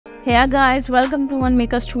Hey guys, welcome to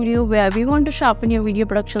Onemaker Studio, where we want to sharpen your video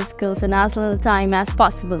production skills in as little time as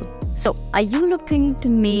possible. So, are you looking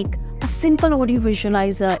to make a simple audio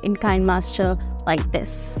visualizer in Kinemaster like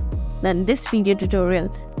this? Then this video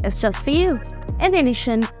tutorial is just for you. In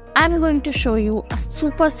addition, I'm going to show you a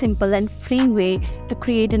super simple and free way to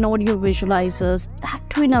create an audio visualizer, that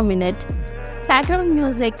too in a minute. Background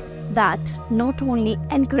music that not only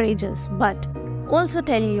encourages but also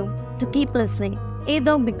tell you to keep listening,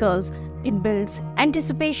 either because it builds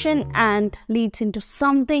anticipation and leads into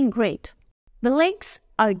something great. The links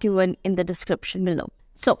are given in the description below.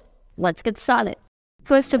 So, let's get started.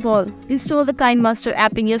 First of all, install the Kinemaster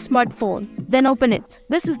app in your smartphone, then open it.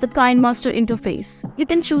 This is the Kinemaster interface. You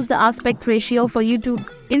can choose the aspect ratio for YouTube,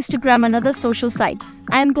 Instagram and other social sites.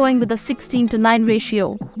 I am going with a 16:9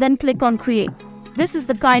 ratio, then click on Create. This is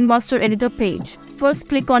the Kinemaster editor page. First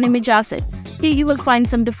click on Image Assets. Here you will find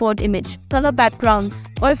some default image, color backgrounds,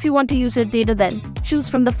 or if you want to use your data then, choose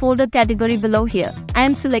from the folder category below here. I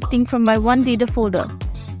am selecting from my One Data folder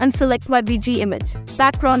and select my BG image.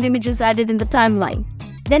 Background image is added in the timeline.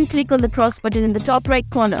 Then click on the cross button in the top right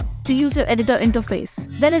corner to use your editor interface.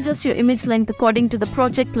 Then adjust your image length according to the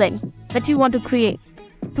project length that you want to create.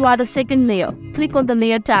 To add a second layer, click on the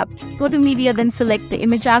Layer tab, go to Media, then select the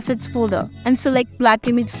Image Assets folder and select Black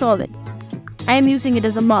Image Solid. I am using it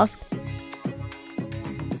as a mask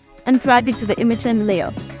and drag it to the image and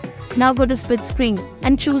layer. Now go to Split Screen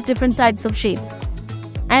and choose different types of shapes.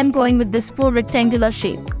 I am going with this 4 rectangular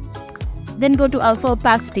shape. Then go to Alpha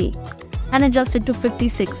Opacity and adjust it to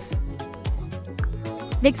 56.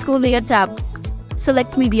 Next go Layer tab,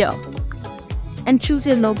 select Media and choose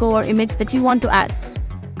your logo or image that you want to add.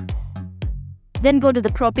 Then go to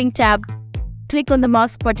the Cropping tab, click on the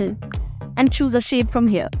Mask button and choose a shape from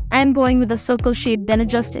here. I am going with a circle shape, then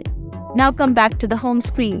adjust it. Now come back to the home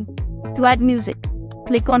screen. To add music,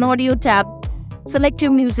 click on Audio tab, select your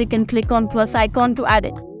music and click on plus icon to add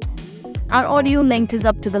it. Our audio length is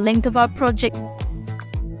up to the length of our project.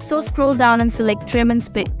 So scroll down and select Trim and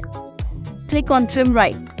Split. Click on Trim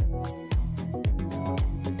Right.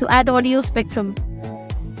 To add audio spectrum,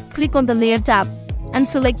 click on the Layer tab and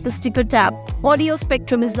select the Sticker tab. Audio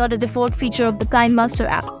spectrum is not a default feature of the Kinemaster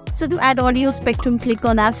app. So to add audio spectrum, click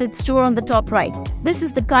on Asset Store on the top right. This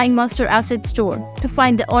is the Kinemaster Asset Store. To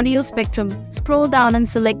find the audio spectrum, scroll down and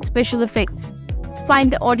select Special Effects.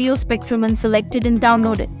 Find the audio spectrum and select it and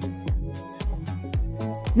download it.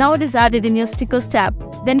 Now it is added in your Stickers tab,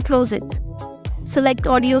 then close it. Select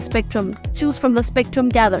Audio Spectrum, choose from the Spectrum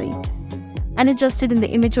gallery and adjust it in the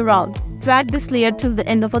image around. Drag this layer till the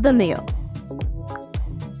end of other layer.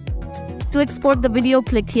 To export the video,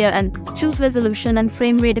 click here and choose resolution and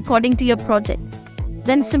frame rate according to your project.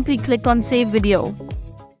 Then simply click on Save Video.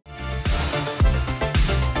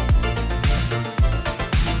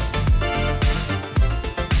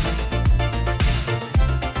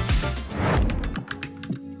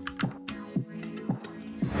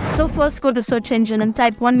 So first go to search engine and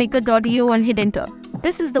type onemaker.io and hit enter.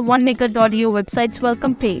 This is the onemaker.io website's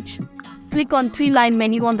welcome page. Click on 3-line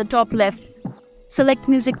menu on the top left. Select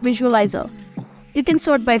Music Visualizer. You can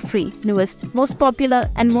sort by free, newest, most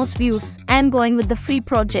popular and most views. I am going with the free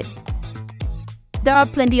project. There are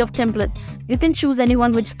plenty of templates. You can choose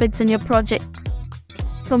anyone which fits in your project.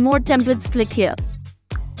 For more templates, click here.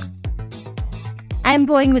 I am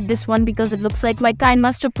going with this one because it looks like my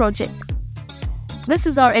Kinemaster project. This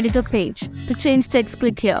is our editor page. To change text,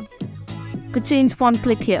 click here. To change font,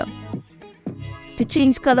 click here. To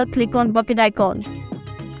change color, click on bucket icon.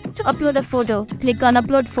 To upload a photo, click on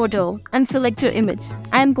Upload Photo and select your image.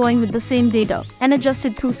 I am going with the same data and adjust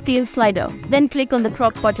it through Scale slider. Then click on the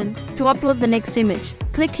Crop button to upload the next image.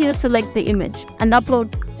 Click here, select the image and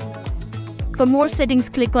upload. For more settings,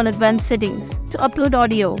 click on Advanced Settings. To upload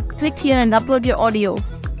audio, click here and upload your audio.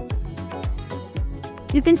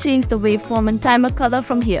 You can change the waveform and timer color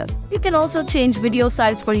from here. You can also change video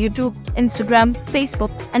size for YouTube, Instagram,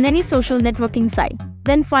 Facebook and any social networking site.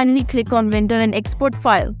 Then finally click on Render and Export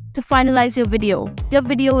File to finalize your video. Your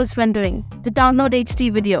video is rendering. To download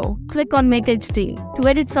HD video, click on Make HD. To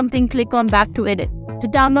edit something, click on Back to Edit. To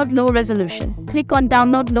download low resolution, click on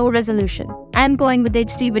Download Low Resolution. I am going with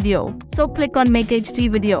HD video, so click on Make HD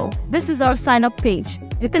video. This is our sign up page.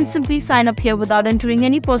 You can simply sign up here without entering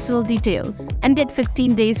any personal details and get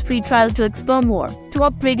 15 days free trial to explore more. To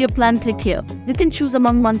upgrade your plan, click here. You can choose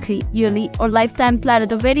among monthly, yearly or lifetime plan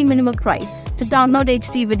at a very minimal price. To download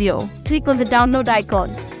HD video, click on the download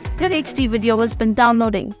icon. Your HD video has been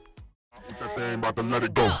downloading.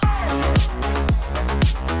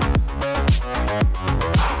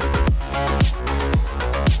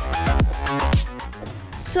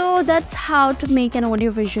 So that's how to make an audio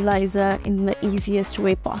visualizer in the easiest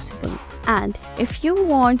way possible. And if you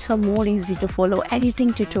want some more easy to follow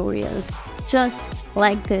editing tutorials just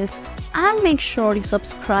like this, and make sure you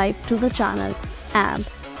subscribe to the channel, and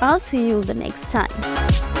I'll see you the next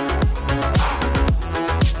time.